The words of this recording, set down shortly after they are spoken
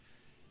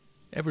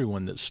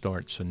Everyone that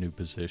starts a new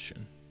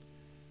position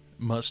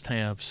must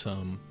have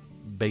some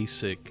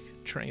basic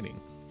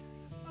training.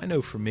 I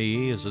know for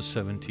me, as a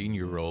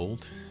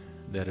 17-year-old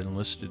that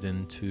enlisted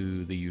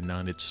into the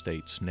United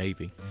States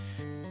Navy,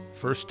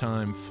 first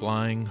time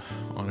flying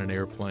on an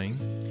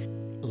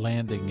airplane,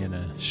 landing in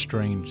a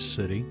strange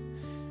city,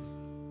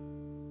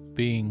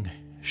 being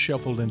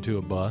shuffled into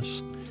a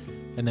bus,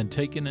 and then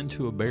taken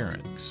into a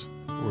barracks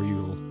where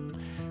you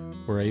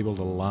were able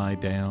to lie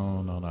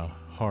down on a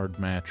hard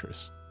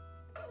mattress.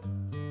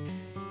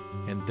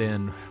 And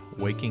then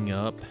waking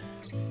up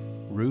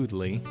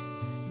rudely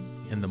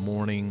in the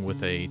morning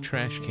with a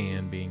trash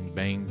can being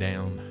banged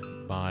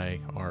down by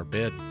our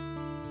bed,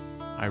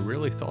 I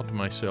really thought to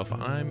myself,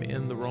 I'm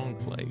in the wrong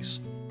place.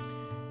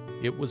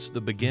 It was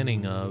the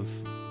beginning of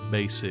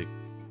basic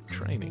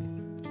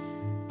training.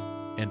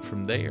 And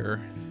from there,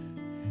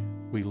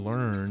 we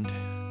learned,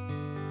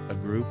 a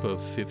group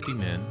of 50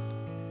 men,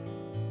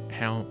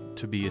 how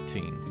to be a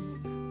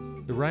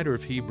team. The writer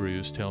of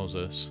Hebrews tells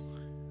us,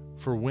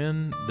 "For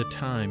when the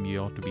time ye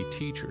ought to be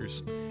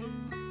teachers,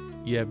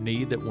 ye have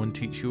need that one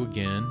teach you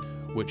again,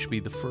 which be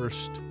the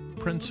first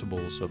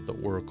principles of the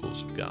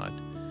oracles of God,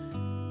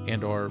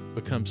 and are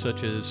become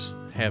such as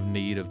have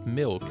need of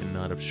milk and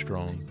not of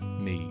strong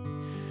meat.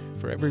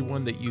 For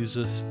everyone that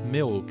useth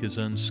milk is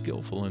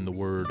unskillful in the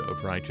word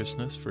of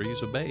righteousness, for he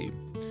is a babe.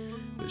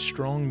 But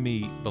strong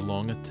meat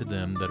belongeth to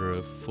them that are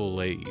of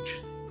full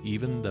age,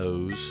 even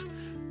those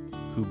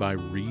who by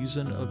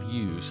reason of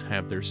use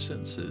have their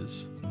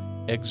senses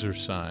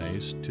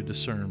exercised to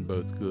discern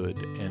both good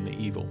and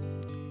evil."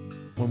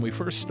 When we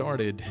first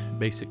started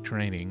basic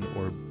training,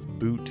 or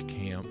boot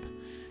camp,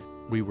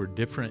 we were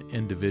different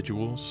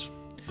individuals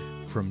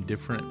from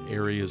different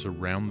areas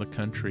around the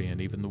country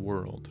and even the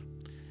world.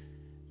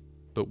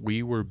 But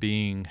we were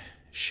being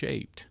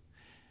shaped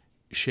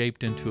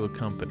into a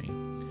company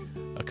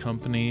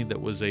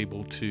that was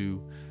able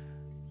to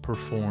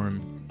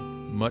perform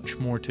much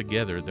more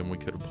together than we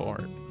could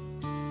apart.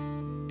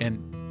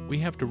 And we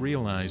have to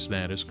realize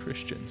that as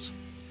Christians,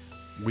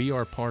 we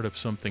are part of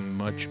something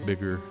much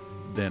bigger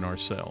than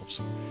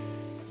ourselves.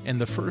 And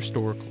the first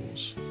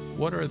oracles,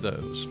 what are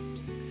those?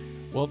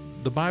 Well,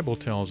 the Bible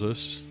tells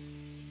us,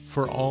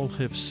 "For all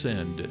have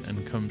sinned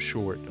and come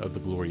short of the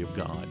glory of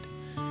God.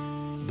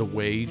 The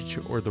wage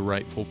or the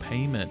rightful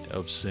payment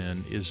of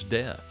sin is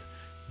death,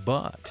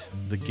 but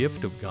the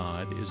gift of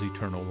God is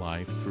eternal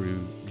life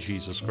through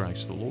Jesus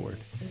Christ the Lord.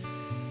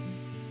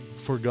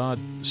 For God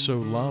so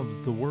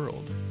loved the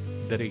world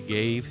that he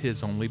gave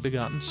his only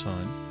begotten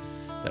Son,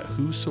 that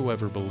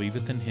whosoever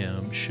believeth in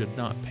him should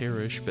not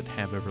perish but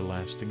have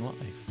everlasting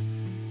life.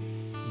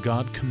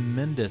 God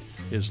commendeth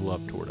his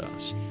love toward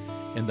us,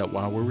 in that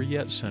while we were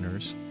yet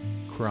sinners,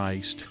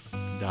 Christ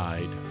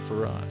died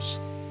for us."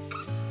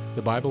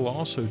 The Bible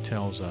also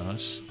tells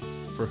us,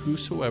 "For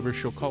whosoever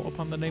shall call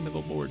upon the name of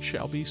the Lord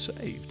shall be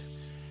saved."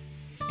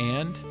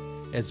 And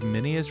as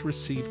many as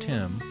received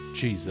him,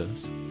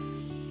 Jesus,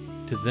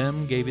 to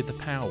them gave he the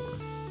power,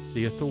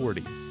 the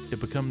authority, to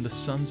become the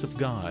sons of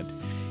God,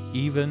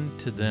 even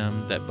to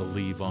them that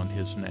believe on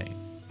his name.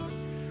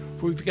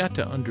 For we've got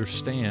to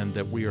understand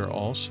that we are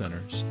all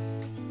sinners,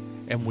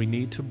 and we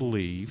need to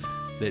believe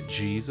that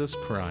Jesus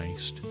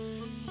Christ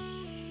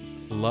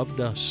loved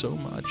us so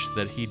much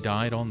that he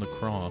died on the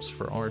cross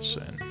for our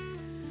sin,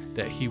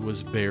 that he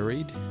was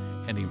buried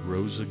and he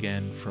rose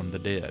again from the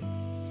dead.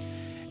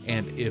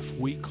 And if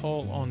we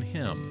call on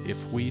him,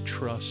 if we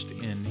trust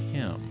in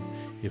him,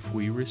 if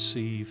we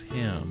receive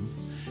him,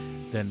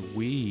 then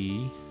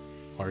we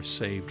are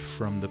saved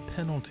from the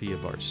penalty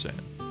of our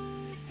sin.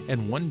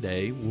 And one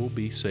day we'll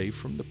be saved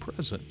from the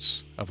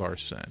presence of our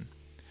sin.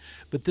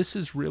 But this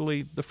is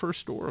really the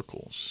first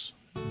oracles.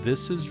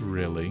 This is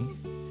really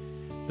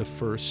the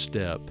first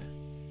step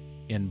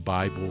in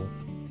Bible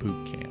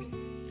boot camp.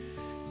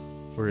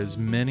 "For as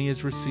many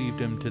as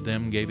received him, to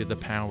them gave he the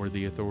power,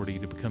 the authority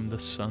to become the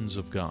sons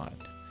of God."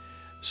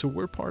 So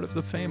we're part of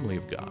the family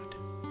of God.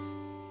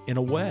 In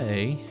a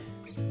way,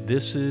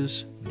 this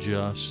is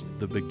just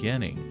the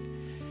beginning.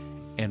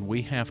 And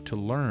we have to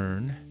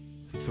learn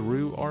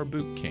through our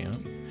boot camp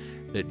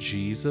that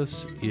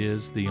Jesus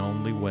is the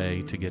only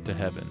way to get to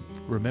heaven.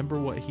 Remember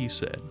what he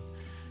said.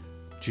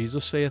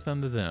 Jesus saith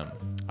unto them,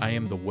 "I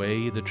am the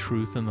way, the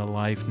truth, and the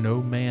life.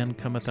 No man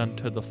cometh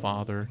unto the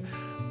Father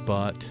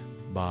but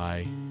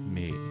by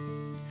me."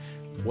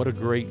 What a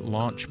great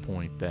launch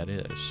point that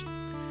is.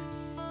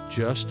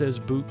 Just as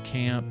boot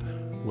camp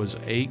was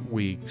 8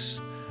 weeks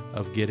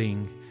of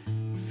getting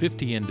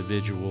 50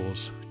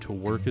 individuals to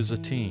work as a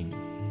team,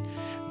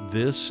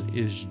 this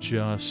is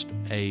just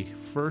a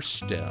first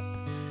step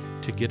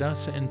to get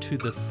us into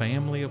the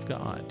family of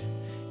God,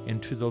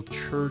 into the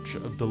church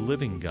of the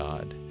living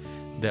God,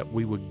 that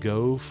we would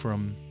go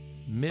from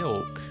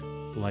milk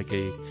like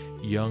a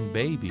young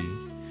baby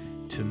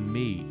to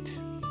meat,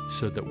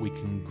 so that we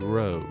can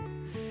grow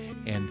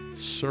and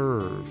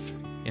serve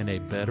in a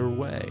better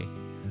way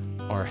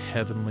our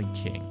heavenly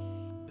King.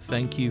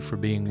 Thank you for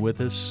being with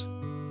us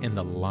in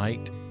the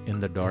Light in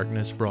the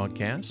Darkness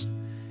broadcast,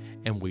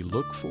 and we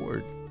look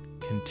forward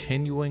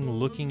continuing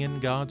looking in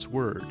God's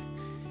Word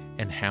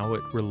and how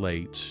it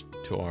relates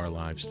to our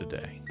lives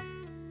today.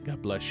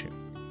 God bless you.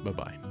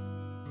 Bye-bye.